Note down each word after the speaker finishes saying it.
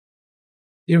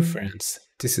Dear friends,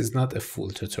 this is not a full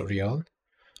tutorial,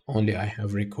 only I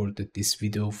have recorded this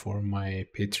video for my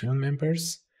Patreon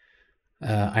members.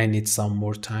 I need some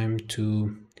more time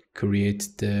to create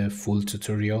the full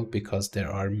tutorial because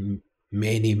there are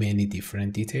many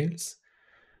different details.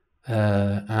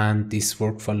 And this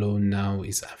workflow now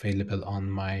is available on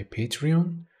my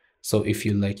Patreon. So if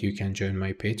you like, you can join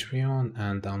my Patreon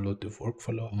and download the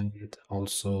workflow and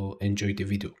also enjoy the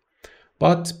video.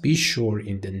 But be sure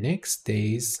in the next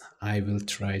days, I will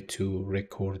try to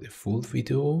record a full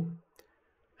video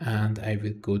and I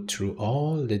will go through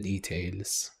all the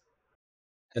details.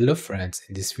 Hello friends,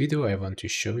 in this video I want to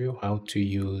show you how to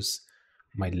use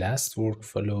my last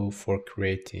workflow for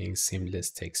creating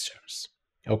seamless textures.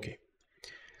 Okay,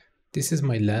 this is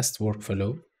my last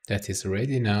workflow that is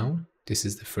ready now. This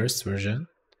is the first version.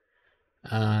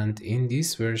 And in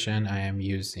this version, I am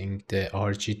using the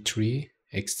RG3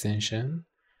 extension,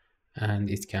 and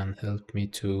it can help me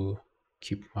to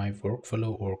keep my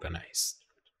workflow organized.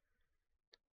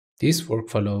 This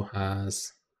workflow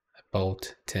has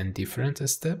about 10 different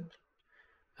steps,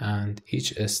 and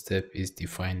each step is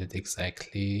defined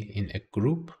exactly in a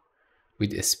group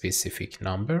with a specific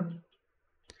number.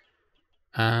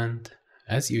 And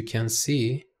as you can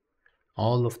see,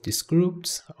 all of these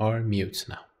groups are mute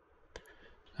now.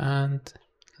 And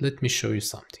let me show you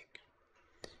something.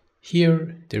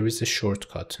 Here there is a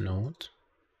shortcut node,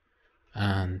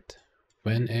 and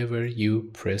whenever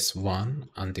you press 1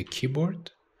 on the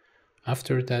keyboard,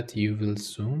 after that you will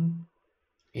zoom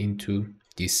into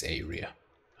this area.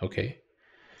 Okay,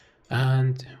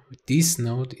 and this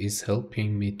node is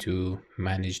helping me to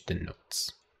manage the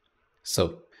nodes.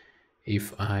 So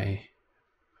if I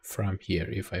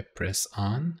press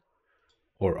on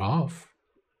or off,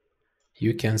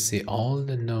 you can see all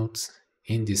the nodes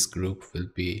in this group will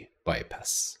be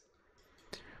bypassed.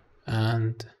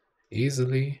 And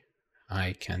easily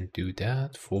I can do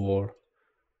that for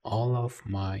all of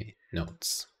my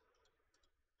nodes.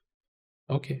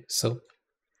 Okay, so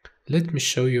let me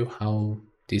show you how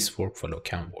this workflow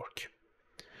can work.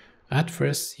 At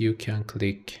first, you can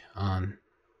click on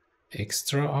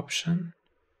extra option,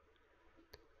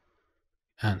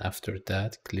 and after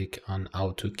that click on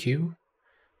auto queue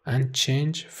and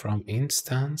change from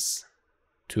instance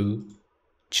to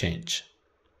change.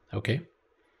 Okay,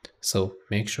 so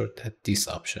make sure that this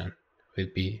option will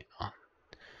be on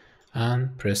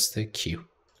and press the queue.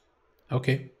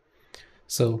 Okay,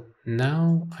 so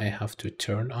now I have to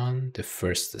turn on the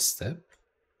first step,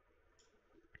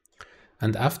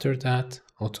 and after that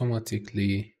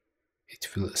automatically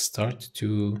it will start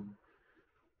to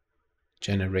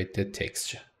generate the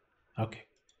texture. Okay,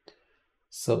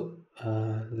 so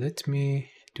let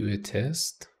me do a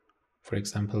test, for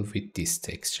example with this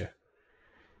texture.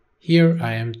 Here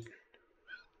I am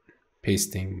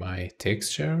pasting my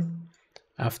texture.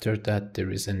 After that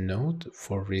there is a node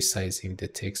for resizing the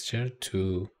texture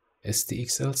to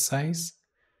STXL size.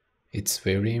 It's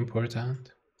very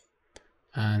important.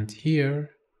 And here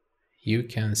you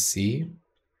can see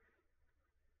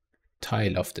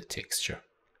tile of the texture.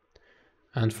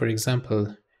 And for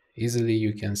example, easily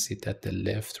you can see that the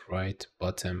left, right,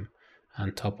 bottom,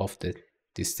 and top of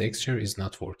this texture is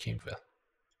not working well.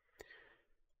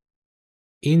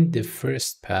 In the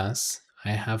first pass,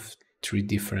 I have 3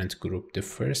 different groups. The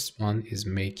first one is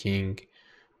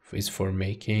for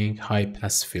making high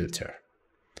pass filter.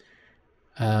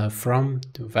 From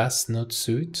the vast node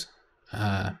suite,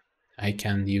 I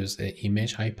can use an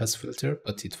image high pass filter,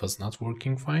 but it was not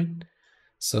working fine.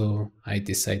 So I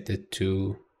decided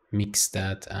to mix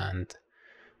that and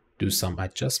do some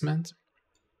adjustment.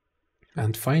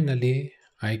 And finally,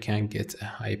 I can get a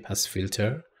high pass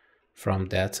filter from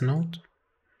that node.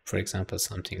 For example,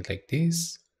 something like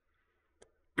this.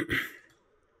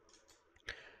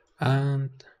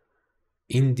 And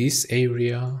in this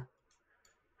area,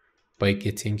 by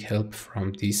getting help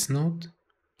from this node,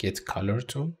 get color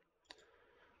tool,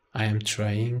 I am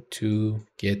trying to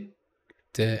get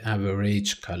the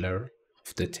average color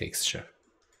of the texture.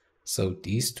 So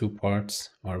these 2 parts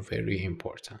are very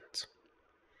important.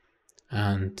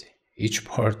 And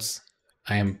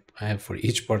for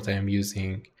each part I am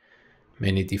using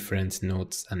many different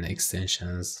nodes and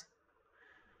extensions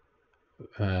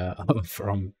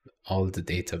from all the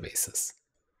databases.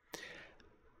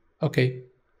 Okay,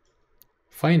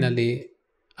 finally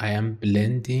I am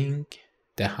blending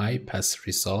the high pass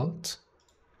result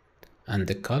and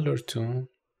the color tone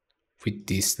with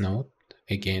this node,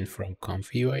 again from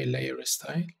ComfyUI layer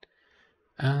style,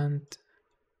 and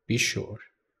be sure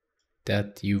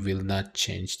that you will not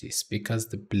change this because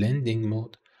the blending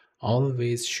mode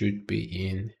always should be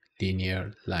in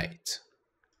linear light.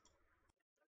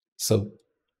 So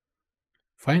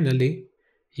finally,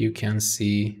 you can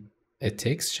see a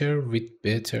texture with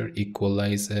better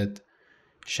equalized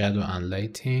shadow and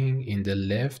lighting in the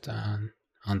left and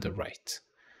on the right.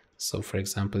 So for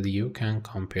example, you can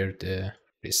compare the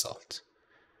result.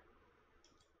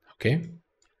 Okay.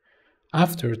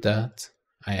 After that,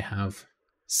 I have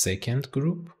second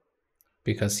group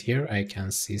because here I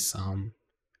can see some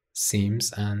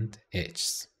seams and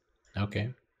edges.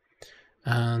 Okay.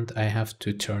 And I have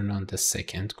to turn on the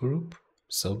second group.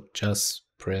 So just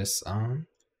press on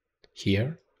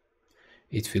here.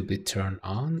 It will be turned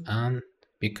on, and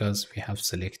because we have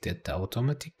selected the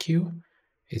automatic queue,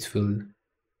 it will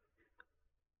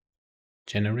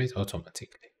generate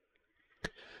automatically.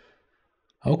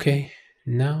 Okay,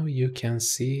 now you can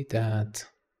see that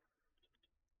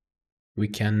we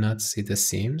cannot see the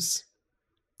seams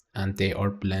and they are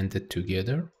blended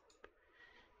together.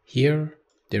 Here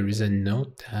there is a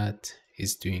node that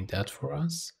is doing that for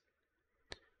us.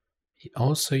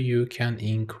 Also, you can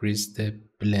increase the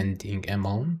blending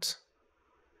amount,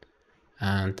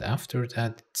 and after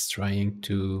that it's trying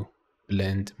to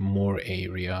blend more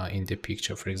area in the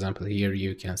picture. For example, here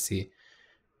you can see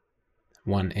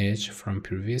one edge from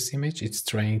previous image. It's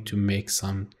trying to make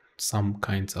some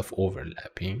kinds of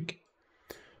overlapping,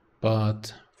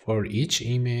 but for each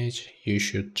image you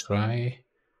should try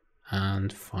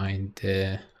and find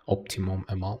the optimum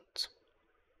amount,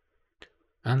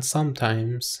 and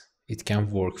sometimes it can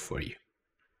work for you,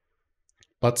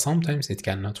 but sometimes it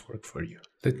cannot work for you.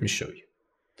 Let me show you.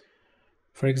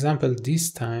 For example,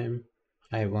 this time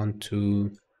I want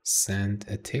to send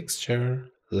a texture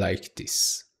like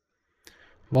this.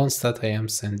 Once that I am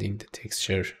sending the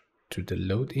texture to the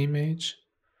load image,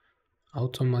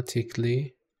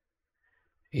 automatically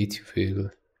it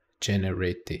will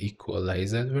generate the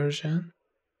equalized version,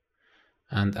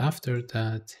 and after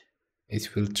that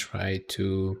it will try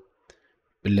to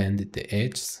blend the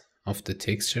edges of the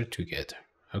texture together.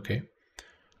 Okay,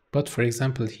 but for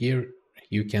example, here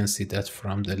you can see that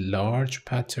from the large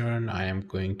pattern I am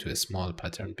going to a small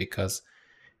pattern because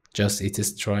just it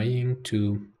is trying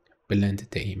to blend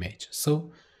the image.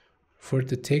 So for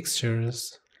the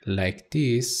textures like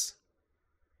this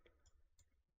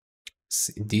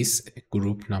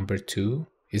group number 2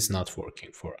 is not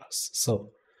working for us.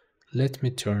 So let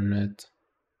me turn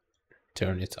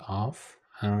it off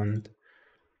and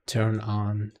turn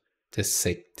on the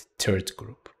third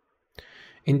group.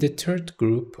 In the third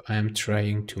group, I am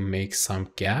trying to make some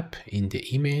gap in the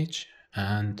image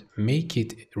and make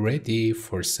it ready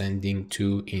for sending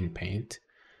to InPaint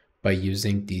by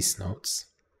using these nodes.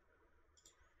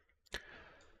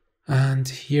 And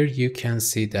here you can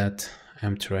see that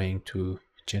I'm trying to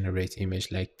generate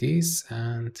image like this,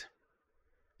 and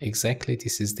exactly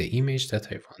this is the image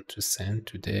that I want to send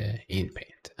to the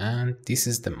InPaint, and this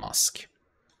is the mask.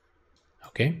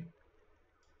 Okay,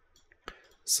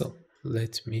 so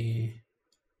let me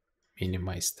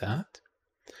minimize that,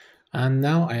 and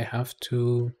now I have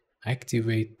to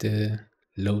activate the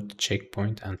load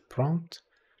checkpoint and prompt,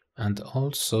 and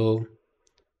also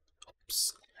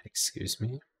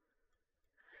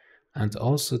and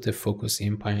also the focus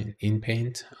in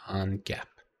paint on gap.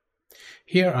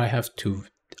 Here I have two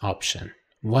options.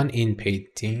 One in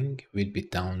painting will be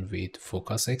done with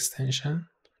focus extension,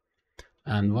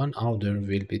 and one other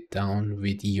will be done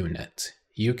with unit.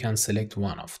 You can select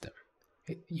one of them.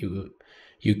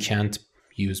 You can't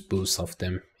use both of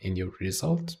them in your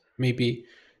result. Maybe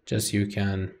just you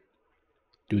can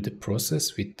do the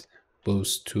process with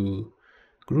both two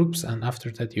groups, and after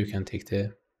that you can take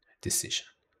the decision.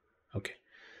 Okay,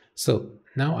 so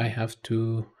now I have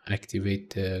to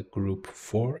activate the group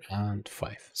 4 and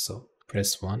 5. So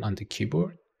press 1 on the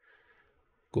keyboard,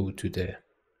 go to the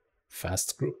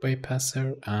fast group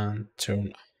bypasser and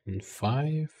turn on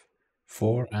 5,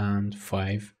 4 and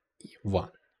 5,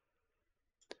 1.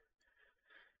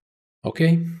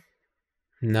 Okay,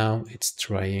 now it's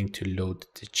trying to load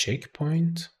the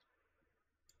checkpoint,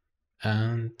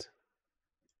 and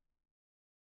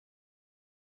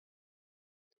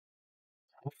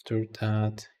after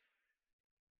that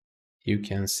you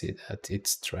can see that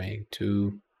it's trying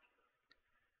to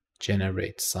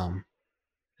generate some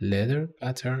leather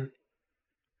pattern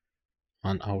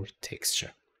on our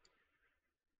texture.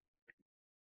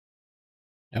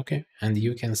 Okay, and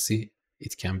you can see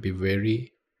it can be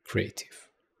very creative.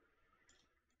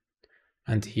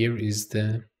 And here is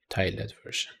the tiled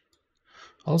version.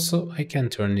 Also, I can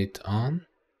turn it on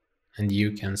and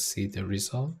you can see the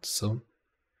result. So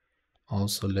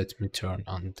also let me turn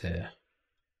on the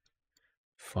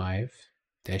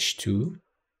 5-2.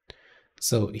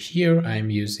 So here I'm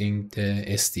using the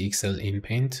SDXL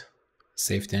InPaint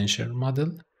safe tensor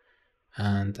model,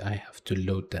 and I have to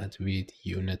load that with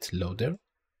unit loader.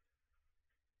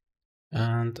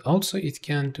 And also it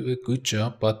can do a good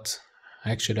job, but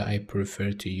actually I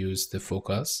prefer to use the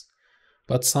focus.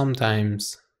 But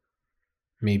sometimes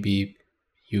maybe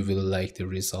you will like the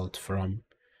result from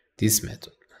this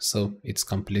method. So it's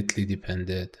completely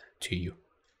dependent to you.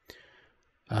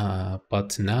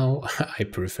 But now I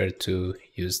prefer to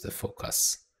use the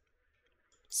focus.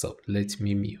 So let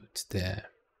me mute the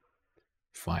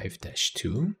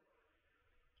 5-2.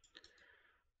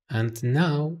 And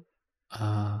now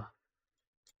I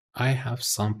have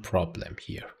some problem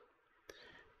here.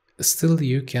 Still,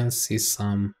 you can see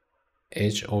some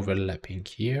edge overlapping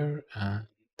here and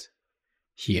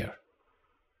here.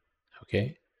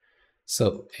 Okay,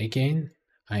 so again,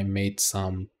 I made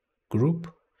some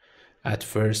group at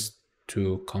first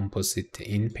to composite the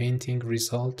in-painting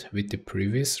result with the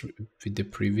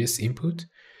previous input,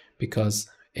 because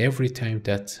every time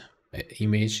that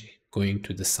image going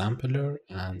to the sampler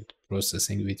and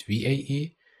processing with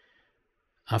VAE,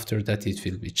 after that it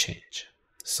will be changed.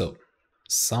 So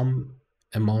some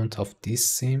amount of these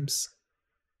seams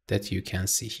that you can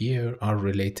see here are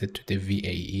related to the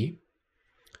VAE,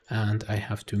 and I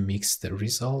have to mix the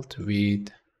result with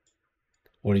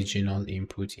original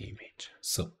input image.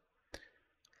 So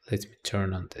let me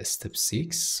turn on the step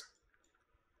 6.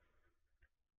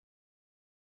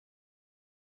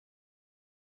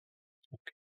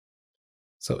 Okay.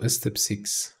 So step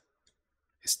 6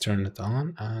 is turned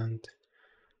on, and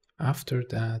after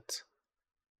that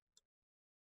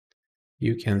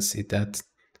you can see that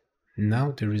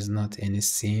now there is not any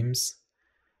seams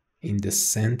in the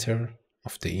center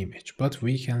of the image, but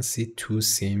we can see 2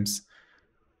 seams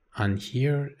on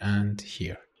here and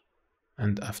here,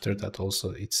 and after that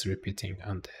also it's repeating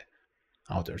on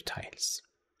the other tiles.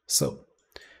 So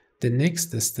the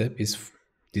next step is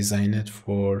designed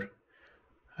for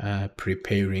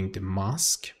preparing the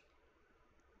mask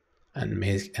and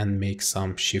make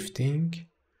some shifting.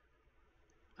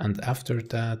 And after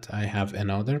that I have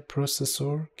another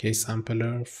processor case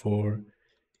sampler for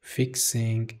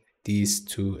fixing these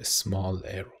 2 small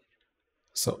errors.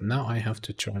 So now I have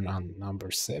to turn on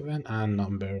number 7 and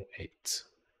number 8.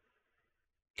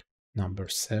 Number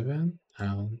 7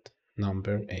 and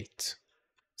number 8.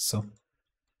 So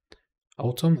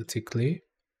automatically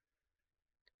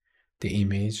the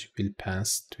image will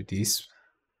pass to this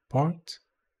part,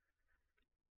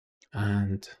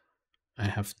 and I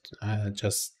have to,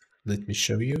 just let me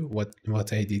show you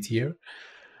what I did here.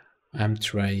 I'm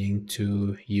trying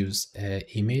to use a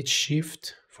image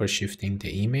shift for shifting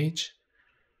the image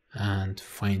and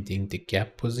finding the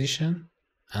gap position,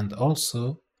 and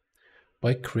also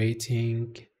by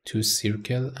creating 2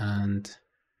 circles and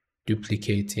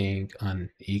duplicating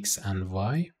on X and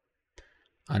Y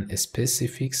on a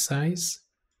specific size,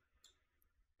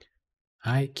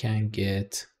 I can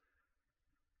get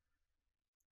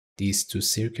these 2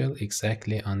 circles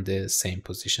exactly on the same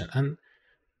position. And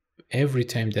every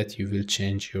time that you will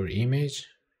change your image,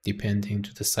 depending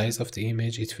to the size of the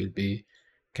image, it will be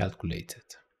calculated.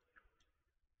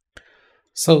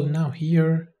 So now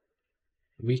here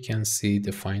we can see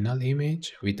the final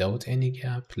image without any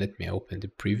gap. Let me open the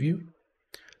preview.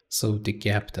 So the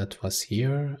gap that was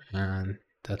here and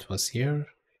that was here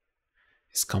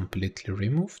is completely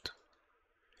removed,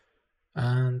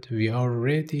 and we are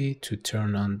ready to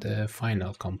turn on the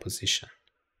final composition.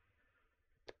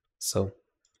 So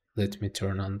let me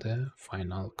turn on the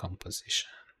final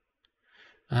composition.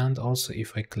 And also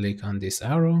if I click on this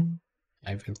arrow,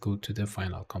 I will go to the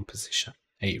final composition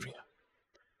area.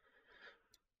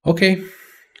 Okay,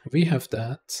 we have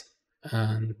that.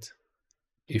 And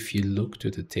if you look to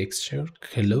the texture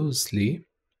closely,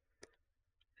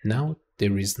 now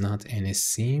there is not any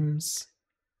seams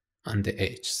on the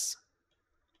edges.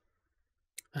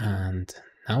 And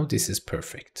now this is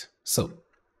perfect. So,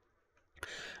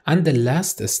 and the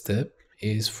last step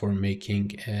is for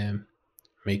making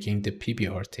the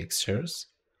PBR textures.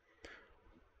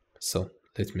 So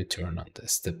let me turn on the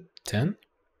step 10.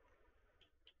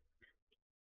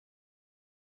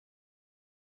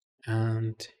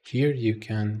 And here you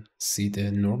can see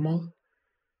the normal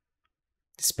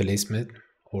displacement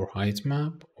or height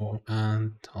map,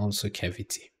 and also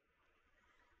cavity.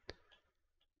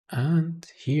 And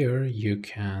here you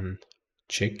can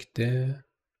check the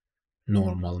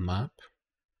normal map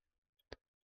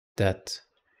that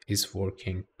is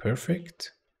working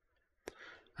perfect,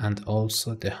 and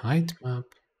also the height map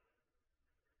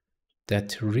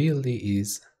that really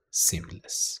is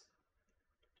seamless.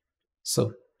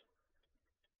 So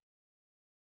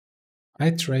I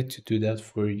tried to do that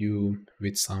for you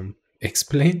with some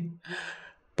explain.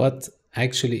 But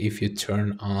actually, if you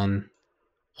turn on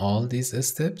all these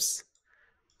steps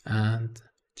and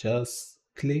just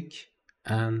click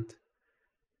and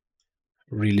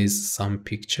release some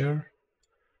picture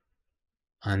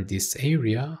on this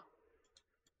area,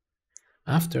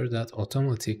 after that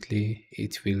automatically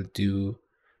it will do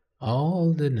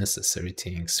all the necessary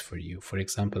things for you. For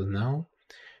example, now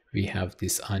we have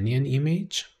this onion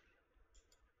image,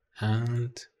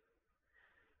 and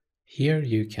here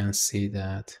you can see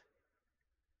that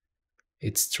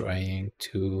it's trying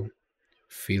to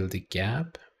fill the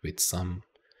gap with some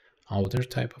other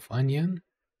type of onion.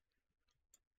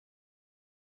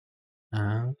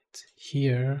 And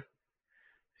here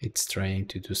it's trying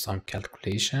to do some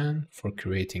calculation for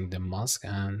creating the mask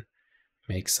and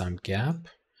make some gap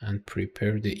and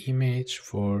prepare the image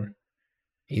for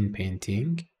in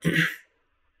painting.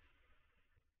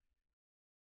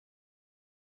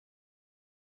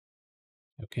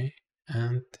 Okay,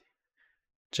 and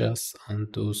just on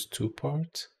those two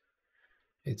parts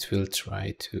it will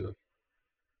try to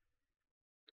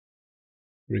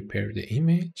repair the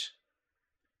image.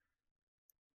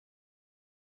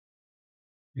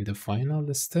 In the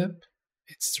final step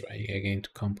it's trying again to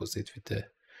compose it with the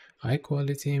high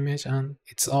quality image, and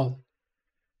it's all.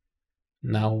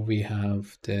 Now we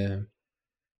have the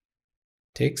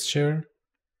texture,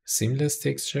 seamless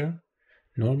texture,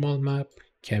 normal map,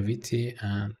 cavity,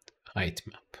 and height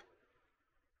map.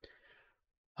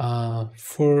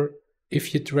 For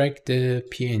if you drag the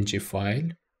PNG file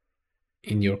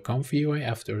in your ComfyUI,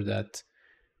 after that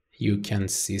you can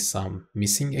see some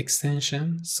missing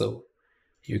extension. So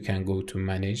you can go to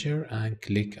manager and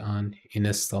click on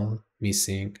install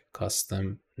missing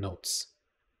custom nodes.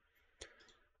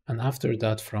 And after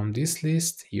that, from this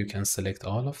list, you can select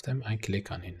all of them and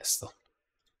click on install.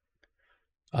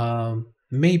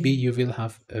 Maybe you will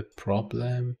have a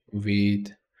problem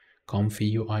with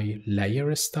ComfyUI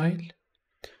layer style.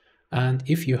 And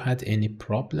if you had any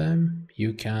problem,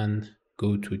 you can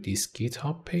go to this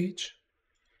GitHub page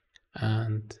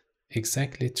and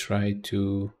exactly try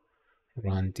to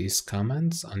run these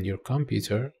commands on your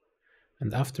computer.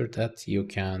 And after that, you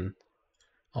can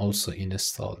also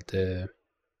install the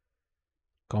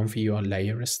ComfyUI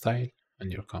layer style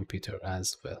on your computer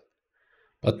as well.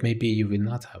 But maybe you will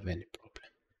not have any problem.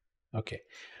 Okay,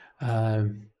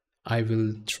 I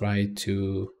will try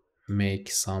to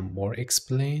make some more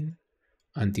explain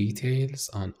and details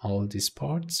on all these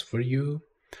parts for you,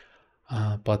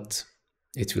 but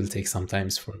it will take some time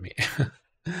for me.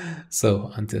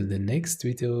 So until the next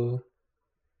video,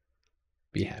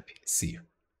 be happy. See you.